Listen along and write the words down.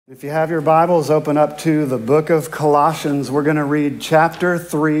If you have your Bibles, open up to the book of Colossians. We're going to read chapter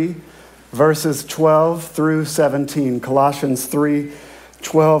 3, verses 12 through 17. Colossians 3,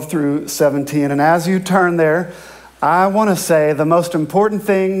 12 through 17. And as you turn there, I want to say the most important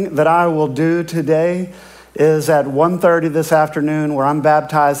thing that I will do today is at 1:30 this afternoon, where I'm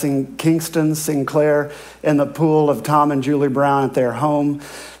baptizing Kingston Sinclair in the pool of Tom and Julie Brown at their home.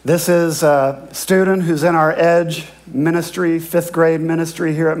 This is a student who's in our Edge ministry, 5th grade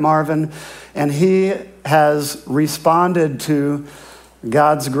ministry here at Marvin, and he has responded to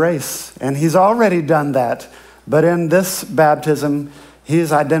God's grace, and he's already done that. But in this baptism,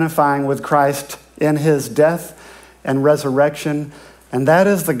 he's identifying with Christ in his death and resurrection, and that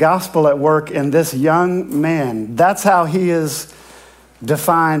is the gospel at work in this young man. That's how he is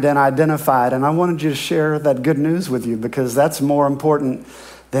defined and identified, and I wanted you to share that good news with you because that's more important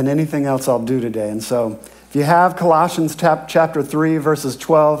than anything else I'll do today. And so if you have Colossians chapter 3, verses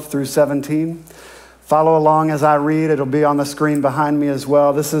 12 through 17, follow along as I read. It'll be on the screen behind me as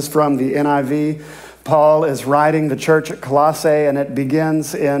well. This is from the NIV. Paul is writing the church at Colossae, and it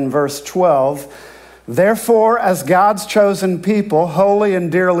begins in verse 12. Therefore, as God's chosen people, holy and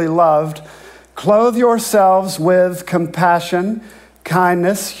dearly loved, clothe yourselves with compassion,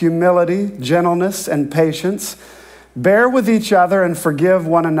 kindness, humility, gentleness, and patience. Bear with each other and forgive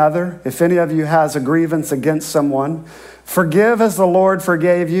one another. If any of you has a grievance against someone, forgive as the Lord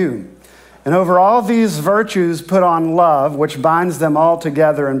forgave you. And over all these virtues put on love, which binds them all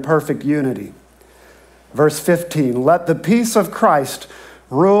together in perfect unity. Verse 15, let the peace of Christ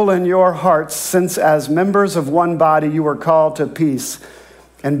rule in your hearts, since as members of one body you are called to peace,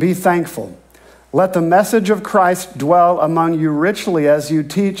 and be thankful. Let the message of Christ dwell among you richly as you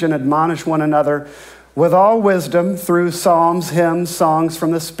teach and admonish one another with all wisdom through psalms, hymns, songs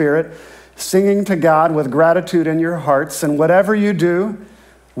from the Spirit, singing to God with gratitude in your hearts. And whatever you do,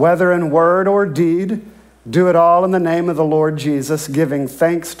 whether in word or deed, do it all in the name of the Lord Jesus, giving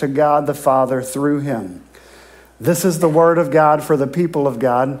thanks to God the Father through him. This is the word of God for the people of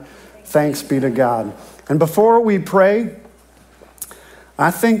God. Thanks be to God. And before we pray,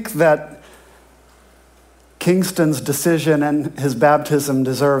 I think that Kingston's decision and his baptism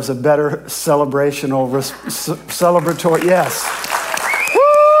deserves a better celebratory, yes.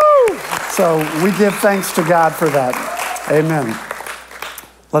 Woo! So we give thanks to God for that. Amen.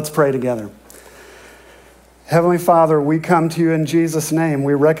 Let's pray together. Heavenly Father, we come to you in Jesus' name.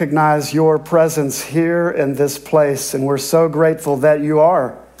 We recognize your presence here in this place, and we're so grateful that you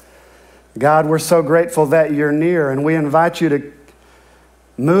are. God, we're so grateful that you're near, and we invite you to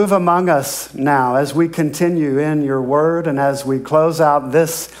move among us now as we continue in your word and as we close out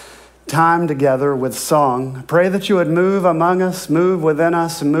this time together with song. I pray that you would move among us, move within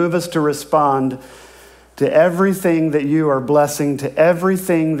us, and move us to respond to everything that you are blessing, to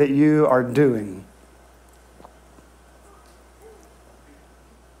everything that you are doing.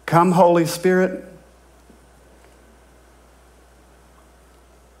 Come, Holy Spirit.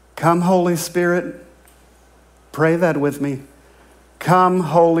 Come, Holy Spirit. Pray that with me. Come,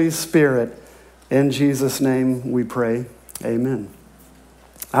 Holy Spirit. In Jesus' name we pray. Amen.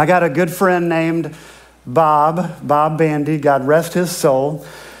 I got a good friend named Bob Bandy, God rest his soul.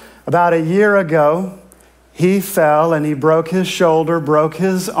 About a year ago, he fell and he broke his shoulder, broke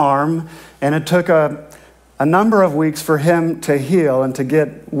his arm, and it took a number of weeks for him to heal and to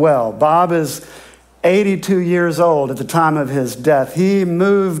get well. Bob is 82 years old at the time of his death. He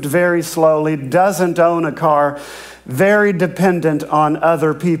moved very slowly, doesn't own a car, very dependent on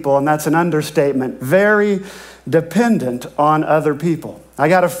other people, and that's an understatement. Very dependent on other people. I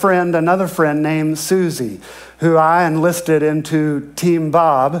got another friend named Susie, who I enlisted into Team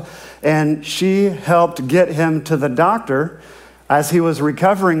Bob, and she helped get him to the doctor as he was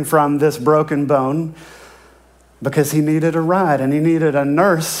recovering from this broken bone because he needed a ride, and he needed a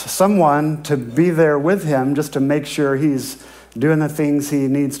nurse, someone to be there with him just to make sure he's doing the things he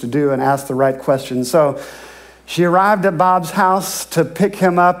needs to do and ask the right questions. So she arrived at Bob's house to pick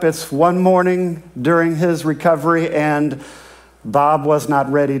him up. It's one morning during his recovery, and Bob was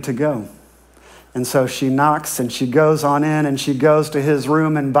not ready to go. And so she knocks, and she goes on in, and she goes to his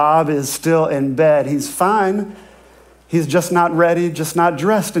room, and Bob is still in bed. He's fine. He's just not ready, just not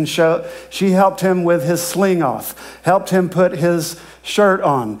dressed. And she helped him with his sling off, helped him put his shirt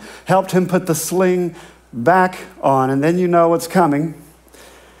on, helped him put the sling back on. And then you know what's coming.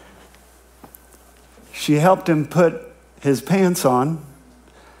 She helped him put his pants on.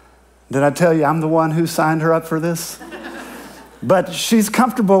 Did I tell you I'm the one who signed her up for this? But she's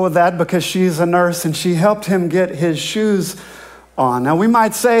comfortable with that because she's a nurse, and she helped him get his shoes on. Now, we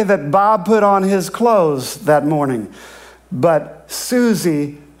might say that Bob put on his clothes that morning, but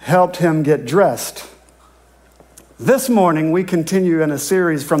Susie helped him get dressed. This morning, we continue in a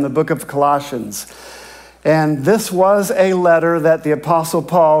series from the book of Colossians. And this was a letter that the Apostle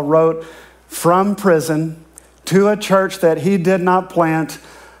Paul wrote from prison to a church that he did not plant,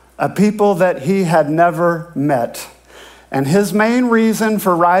 a people that he had never met. And his main reason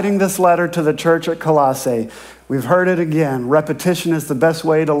for writing this letter to the church at Colossae, we've heard it again, repetition is the best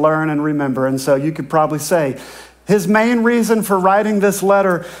way to learn and remember. And so you could probably say, his main reason for writing this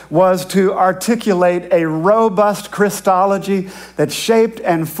letter was to articulate a robust Christology that shaped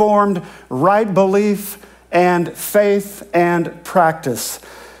and formed right belief and faith and practice.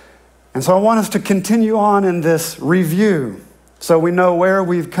 And so I want us to continue on in this review so we know where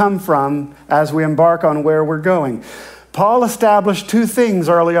we've come from as we embark on where we're going. Paul established two things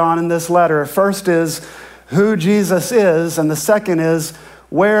early on in this letter. First is who Jesus is, and the second is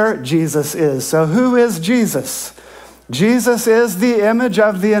where Jesus is. So who is Jesus? Jesus is the image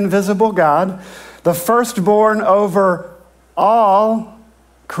of the invisible God, the firstborn over all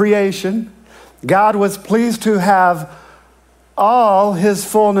creation. God was pleased to have all his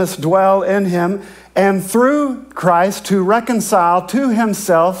fullness dwell in him, and through Christ to reconcile to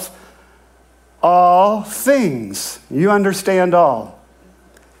himself all things. You understand all.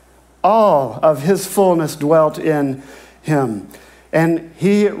 All of his fullness dwelt in him. And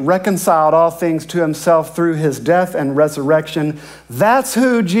he reconciled all things to himself through his death and resurrection. That's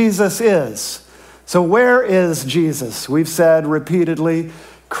who Jesus is. So where is Jesus? We've said repeatedly,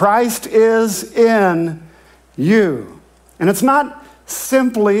 Christ is in you. And it's not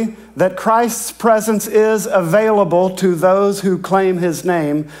simply that Christ's presence is available to those who claim his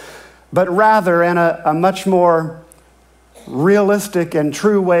name, but rather, in a much more realistic and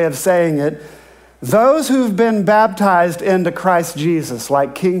true way of saying it, those who've been baptized into Christ Jesus,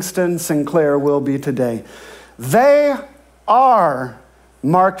 like Kingston Sinclair will be today, they are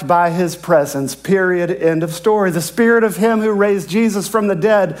marked by his presence, period, end of story. The Spirit of him who raised Jesus from the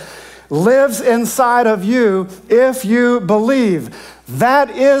dead lives inside of you if you believe. That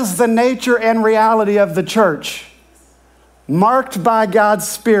is the nature and reality of the church. Marked by God's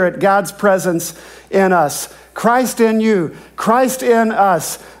Spirit, God's presence in us. Christ in you, Christ in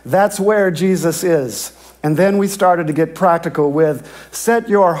us. That's where Jesus is. And then we started to get practical with set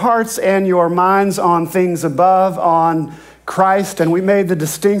your hearts and your minds on things above, on Christ. And we made the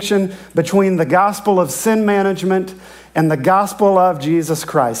distinction between the gospel of sin management and the gospel of Jesus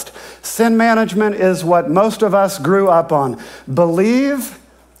Christ. Sin management is what most of us grew up on. Believe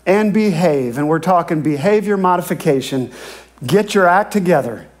and behave. And we're talking behavior modification. Get your act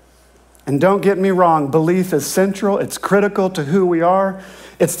together. And don't get me wrong, belief is central. It's critical to who we are.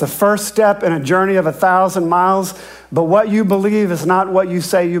 It's the first step in a journey of 1,000 miles. But what you believe is not what you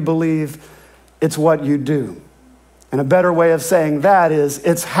say you believe. It's what you do. And a better way of saying that is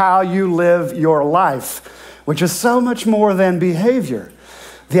it's how you live your life, which is so much more than behavior.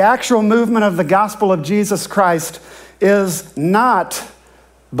 The actual movement of the gospel of Jesus Christ is not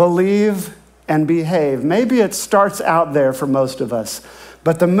believe and behave. Maybe it starts out there for most of us.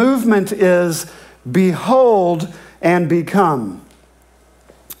 But the movement is behold and become.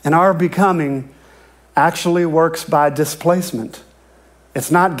 And our becoming actually works by displacement. It's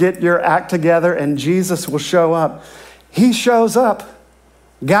not get your act together and Jesus will show up. He shows up.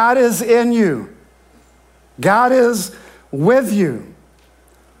 God is in you. God is with you.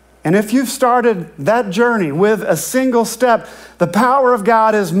 And if you've started that journey with a single step, the power of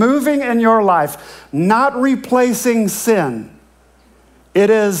God is moving in your life, not replacing sin. It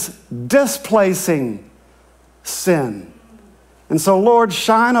is displacing sin. And so, Lord,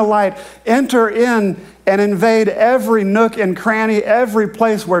 shine a light. Enter in and invade every nook and cranny, every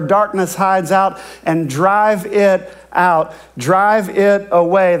place where darkness hides out, and drive it out. Drive it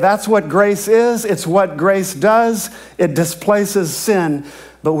away. That's what grace is. It's what grace does. It displaces sin.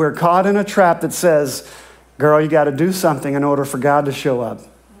 But we're caught in a trap that says, girl, you got to do something in order for God to show up.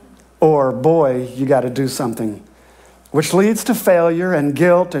 Or, boy, you got to do something. Which leads to failure and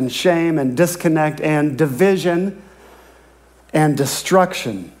guilt and shame and disconnect and division and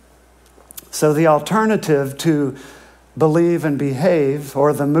destruction. So the alternative to believe and behave,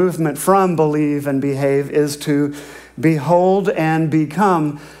 or the movement from believe and behave, is to behold and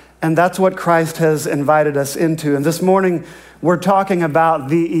become. And that's what Christ has invited us into. And this morning, we're talking about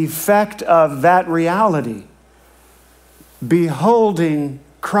the effect of that reality. Beholding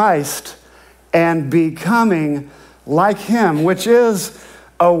Christ and becoming like him, which is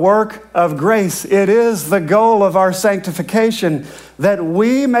a work of grace. It is the goal of our sanctification, that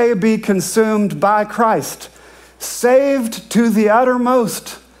we may be consumed by Christ, saved to the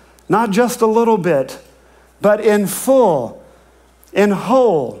uttermost, not just a little bit, but in full, in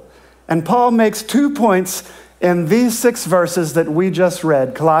whole. And Paul makes 2 points in these 6 verses that we just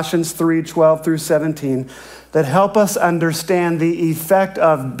read, Colossians 3:12 through 17, that help us understand the effect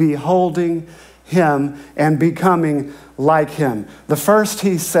of beholding him and becoming like him. The first,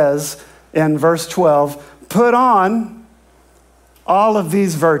 he says in verse 12, put on all of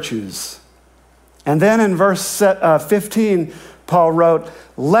these virtues. And then in verse 15, Paul wrote,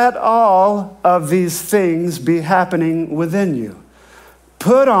 let all of these things be happening within you.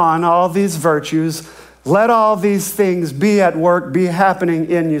 Put on all these virtues. Let all these things be at work, be happening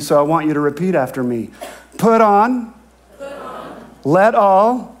in you. So I want you to repeat after me. Put on. Let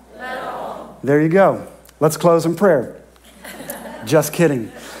all. There you go. Let's close in prayer. Just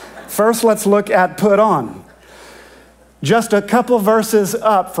kidding. First, let's look at put on. Just a couple verses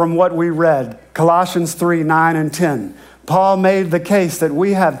up from what we read, Colossians 3:9 and 10. Paul made the case that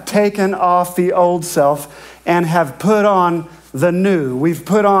we have taken off the old self and have put on the new. We've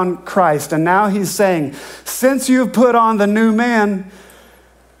put on Christ. And now he's saying, since you've put on the new man,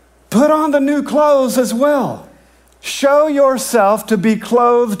 put on the new clothes as well. Show yourself to be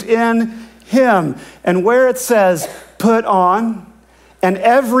clothed in him. And where it says put on, and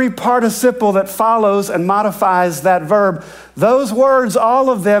every participle that follows and modifies that verb, those words, all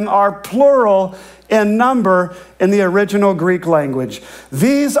of them are plural in number in the original Greek language.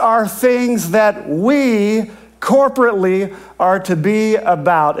 These are things that we corporately are to be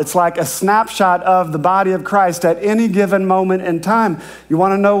about. It's like a snapshot of the body of Christ at any given moment in time. You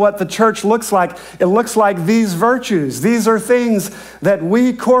want to know what the church looks like? It looks like these virtues. These are things that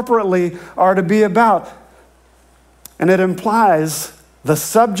we corporately are to be about. And it implies the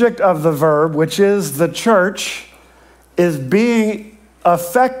subject of the verb, which is the church, is being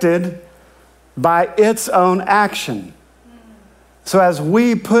affected by its own action. So as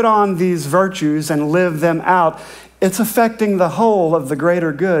we put on these virtues and live them out, it's affecting the whole of the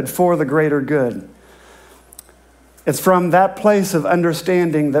greater good for the greater good. It's from that place of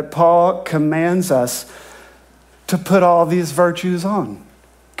understanding that Paul commands us to put all these virtues on.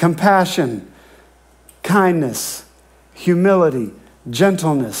 Compassion, kindness, humility,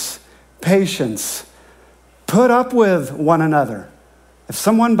 gentleness, patience. Put up with one another. If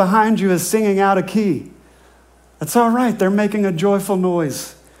someone behind you is singing out of key, that's all right. They're making a joyful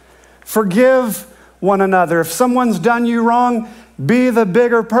noise. Forgive one another. If someone's done you wrong, be the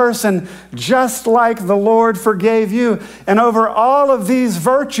bigger person, just like the Lord forgave you. And over all of these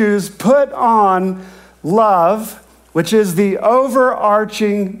virtues, put on love, which is the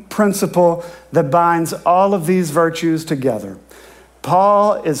overarching principle that binds all of these virtues together.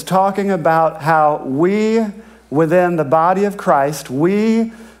 Paul is talking about how we, within the body of Christ,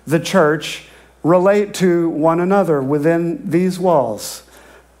 we, the church, relate to one another within these walls.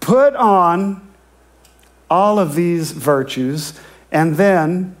 Put on all of these virtues, and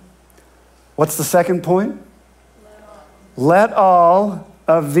then, what's the second point? Let all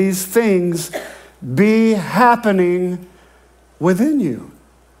of these things be happening within you.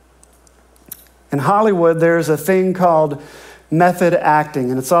 In Hollywood, there's a thing called method acting,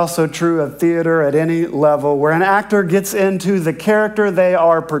 and it's also true of theater at any level, where an actor gets into the character they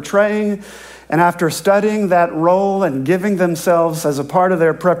are portraying, and after studying that role and giving themselves as a part of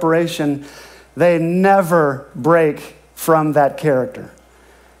their preparation, they never break from that character.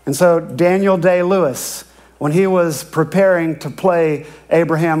 And so Daniel Day-Lewis, when he was preparing to play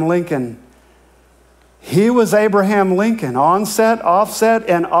Abraham Lincoln, he was Abraham Lincoln, on set, off set,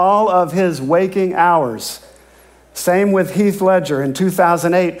 in all of his waking hours. Same with Heath Ledger in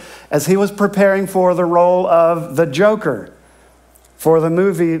 2008, as he was preparing for the role of the Joker for the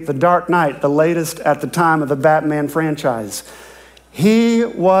movie The Dark Knight, the latest at the time of the Batman franchise. He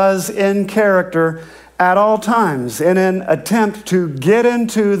was in character at all times in an attempt to get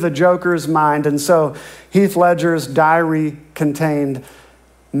into the Joker's mind. And so Heath Ledger's diary contained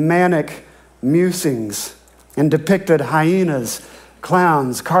manic musings and depicted hyenas,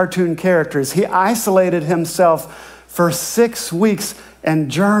 clowns, cartoon characters. He isolated himself for 6 weeks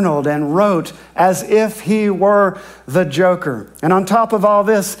and journaled and wrote as if he were the Joker. And on top of all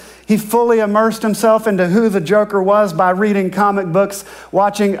this, he fully immersed himself into who the Joker was by reading comic books,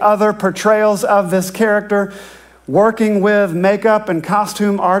 watching other portrayals of this character, working with makeup and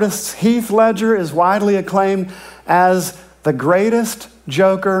costume artists. Heath Ledger is widely acclaimed as the greatest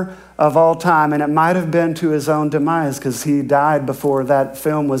Joker of all time, and it might have been to his own demise because he died before that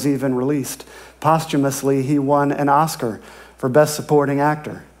film was even released. Posthumously, he won an Oscar for Best Supporting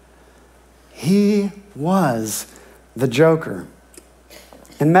Actor. He was the Joker.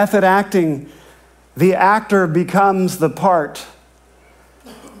 In method acting, the actor becomes the part,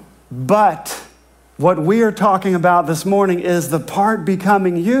 but What we are talking about this morning is the part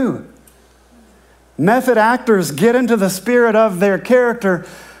becoming you. Method actors get into the spirit of their character,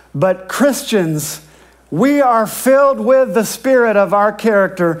 but Christians, we are filled with the spirit of our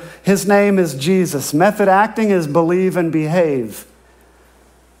character. His name is Jesus. Method acting is believe and behave.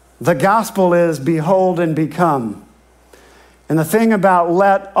 The gospel is behold and become. And the thing about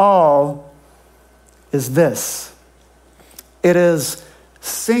let all is this. It is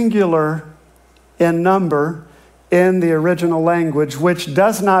singular in number in the original language, which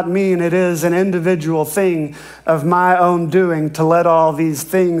does not mean it is an individual thing of my own doing to let all these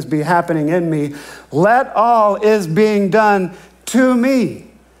things be happening in me. Let all is being done to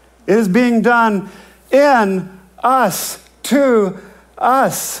me. It is being done in us, to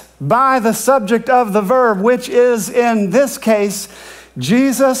us, by the subject of the verb, which is in this case,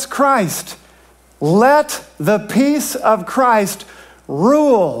 Jesus Christ. Let the peace of Christ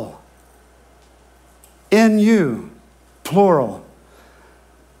rule in you, plural.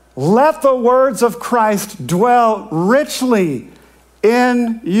 Let the words of Christ dwell richly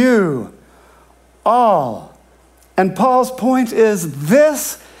in you, all. And Paul's point is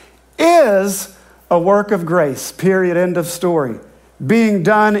this is a work of grace, period, end of story, being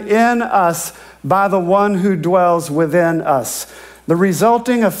done in us by the one who dwells within us. The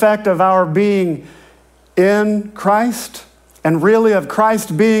resulting effect of our being in Christ, and really of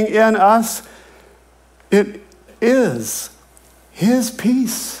Christ being in us, it is His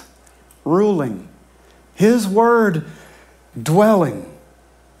peace ruling, His word dwelling.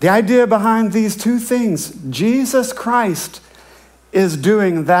 The idea behind these two things, Jesus Christ is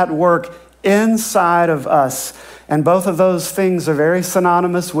doing that work inside of us. And both of those things are very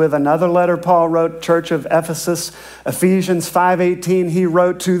synonymous with another letter Paul wrote, Church of Ephesus, Ephesians 5:18. He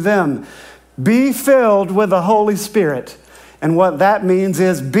wrote to them, be filled with the Holy Spirit. And what that means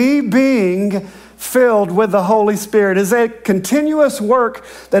is being filled with the Holy Spirit is a continuous work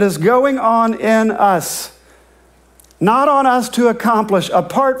that is going on in us. Not on us to accomplish,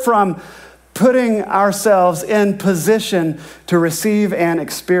 apart from putting ourselves in position to receive and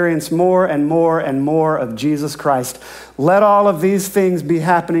experience more and more and more of Jesus Christ. Let all of these things be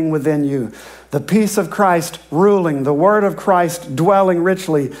happening within you. The peace of Christ ruling, the word of Christ dwelling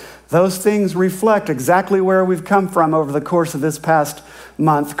richly. Those things reflect exactly where we've come from over the course of this past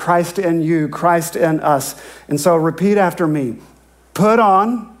month. Christ in you, Christ in us. And so repeat after me. Put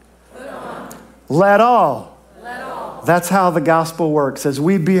on. Let all. That's how the gospel works. As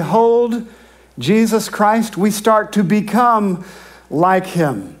we behold Jesus Christ, we start to become like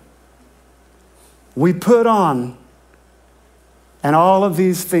Him. We put on, and all of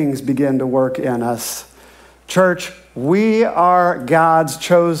these things begin to work in us. Church, we are God's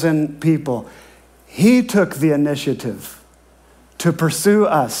chosen people. He took the initiative to pursue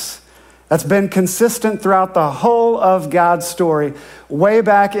us. That's been consistent throughout the whole of God's story. Way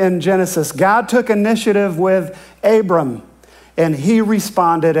back in Genesis, God took initiative with Abram, and he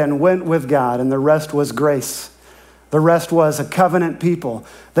responded and went with God, and the rest was grace. The rest was a covenant people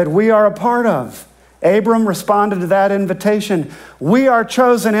that we are a part of. Abram responded to that invitation. We are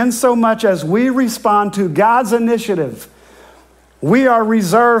chosen in so much as we respond to God's initiative. We are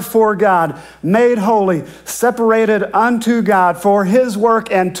reserved for God, made holy, separated unto God for His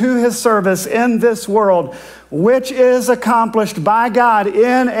work and to His service in this world, which is accomplished by God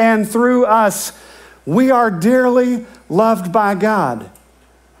in and through us. We are dearly loved by God,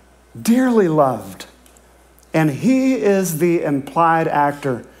 dearly loved. And He is the implied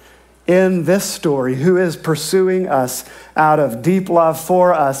actor in this story who is pursuing us out of deep love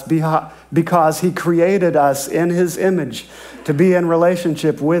for us because He created us in His image to be in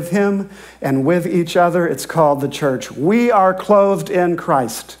relationship with Him and with each other. It's called the church. We are clothed in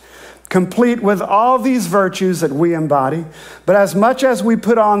Christ, complete with all these virtues that we embody. But as much as we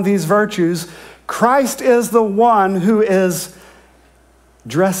put on these virtues, Christ is the one who is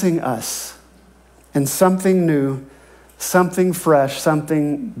dressing us in something new, something fresh,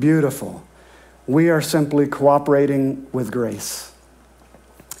 something beautiful. We are simply cooperating with grace.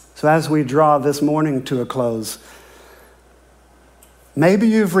 So as we draw this morning to a close, maybe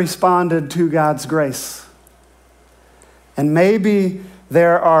you've responded to God's grace. And maybe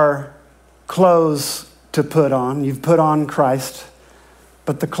there are clothes to put on. You've put on Christ,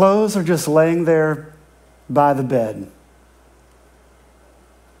 but the clothes are just laying there by the bed.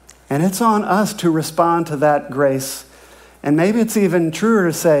 And it's on us to respond to that grace. And maybe it's even truer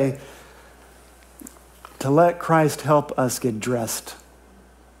to say, to let Christ help us get dressed.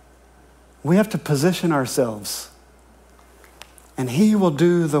 We have to position ourselves, and He will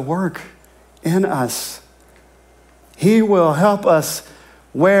do the work in us. He will help us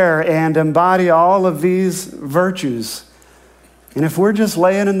wear and embody all of these virtues. And if we're just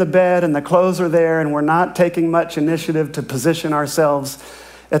laying in the bed and the clothes are there and we're not taking much initiative to position ourselves,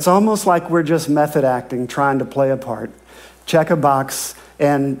 it's almost like we're just method acting, trying to play a part, check a box,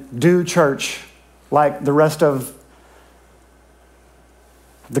 and do church like the rest of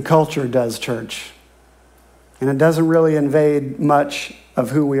the culture does church. And it doesn't really invade much of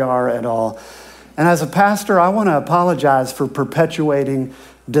who we are at all. And as a pastor, I want to apologize for perpetuating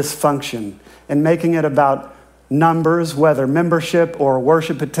dysfunction and making it about numbers, whether membership or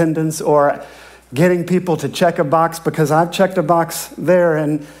worship attendance or getting people to check a box, because I've checked a box there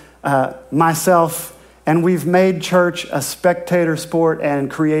and myself, and we've made church a spectator sport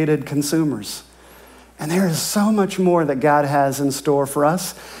and created consumers. And there is so much more that God has in store for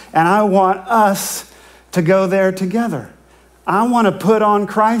us. And I want us to go there together. I want to put on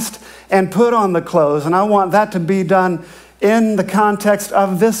Christ and put on the clothes. And I want that to be done in the context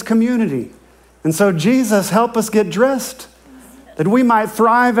of this community. And so Jesus, help us get dressed, that we might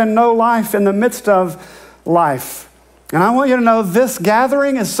thrive and know life in the midst of life. And I want you to know this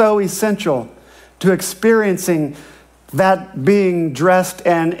gathering is so essential to experiencing that being dressed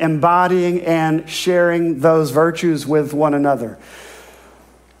and embodying and sharing those virtues with one another.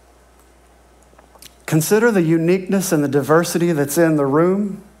 Consider the uniqueness and the diversity that's in the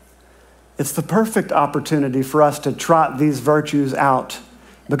room. It's the perfect opportunity for us to trot these virtues out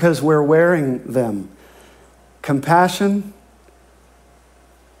because we're wearing them. Compassion,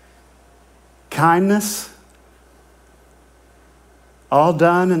 kindness, all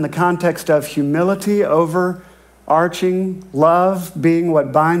done in the context of humility, overarching love being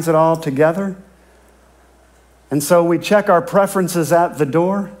what binds it all together. And so we check our preferences at the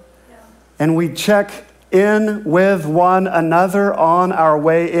door, and we check in with one another on our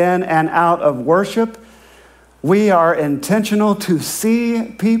way in and out of worship. We are intentional to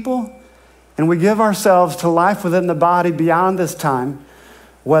see people, and we give ourselves to life within the body beyond this time,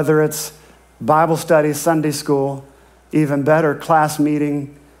 whether it's Bible study, Sunday school, even better, class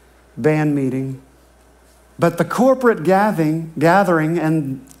meeting, band meeting. But the corporate gathering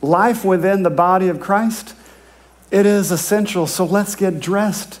and life within the body of Christ, it is essential. So let's get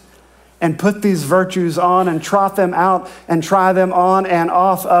dressed and put these virtues on and trot them out and try them on and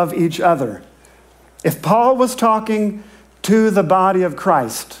off of each other. If Paul was talking to the body of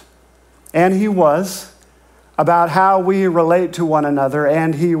Christ, and he was, about how we relate to one another,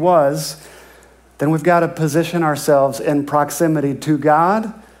 and he was, then we've got to position ourselves in proximity to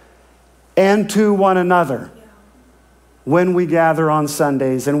God and to one another when we gather on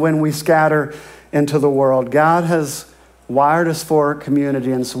Sundays and when we scatter into the world. God has wired us for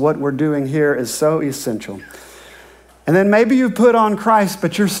community, and so what we're doing here is so essential. And then maybe you put on Christ,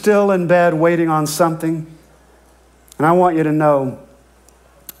 but you're still in bed waiting on something. And I want you to know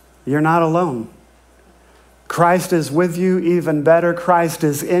you're not alone. Christ is with you, even better. Christ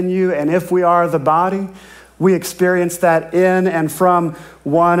is in you, and if we are the body, we experience that in and from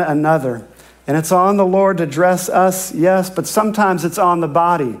one another. And it's on the Lord to dress us, yes, but sometimes it's on the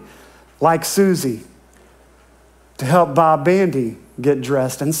body, like Susie, to help Bob Bandy get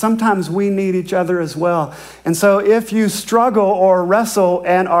dressed. And sometimes we need each other as well. And so if you struggle or wrestle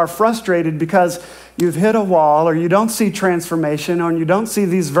and are frustrated because you've hit a wall or you don't see transformation or you don't see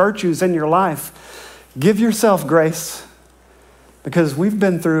these virtues in your life, give yourself grace, because we've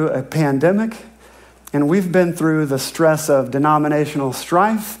been through a pandemic and we've been through the stress of denominational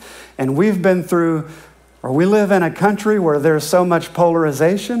strife, and we've been through, or we live in a country where there's so much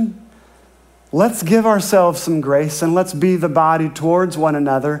polarization. Let's give ourselves some grace and let's be the body towards one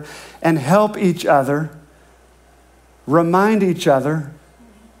another and help each other, remind each other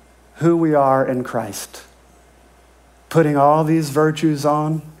who we are in Christ. Putting all these virtues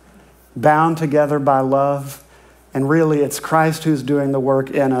on, bound together by love, and really it's Christ who's doing the work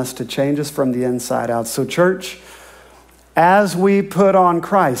in us to change us from the inside out. So church, as we put on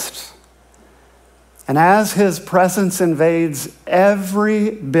Christ, and as his presence invades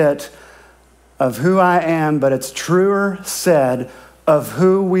every bit of who I am, but it's truer said of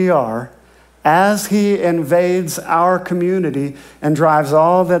who we are, as he invades our community and drives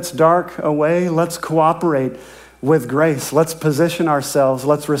all that's dark away, let's cooperate with grace. Let's position ourselves.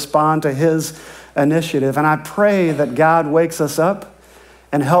 Let's respond to his initiative. And I pray that God wakes us up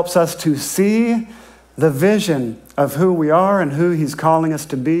and helps us to see the vision of who we are and who he's calling us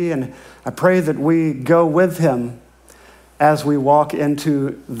to be. And I pray that we go with him as we walk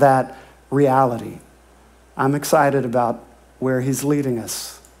into that reality. I'm excited about where he's leading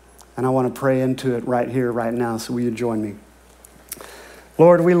us, and I want to pray into it right here, right now. So will you join me?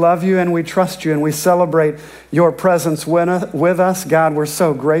 Lord, we love you and we trust you and we celebrate your presence with us. God, we're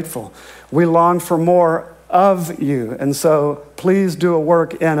so grateful. We long for more of you. And so please do a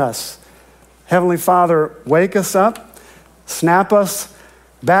work in us. Heavenly Father, wake us up, snap us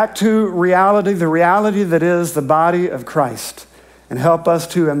back to reality, the reality that is the body of Christ, and help us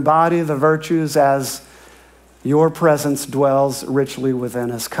to embody the virtues as your presence dwells richly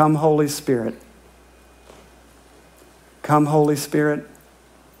within us. Come, Holy Spirit. Come, Holy Spirit.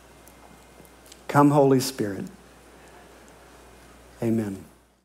 Come, Holy Spirit. Amen.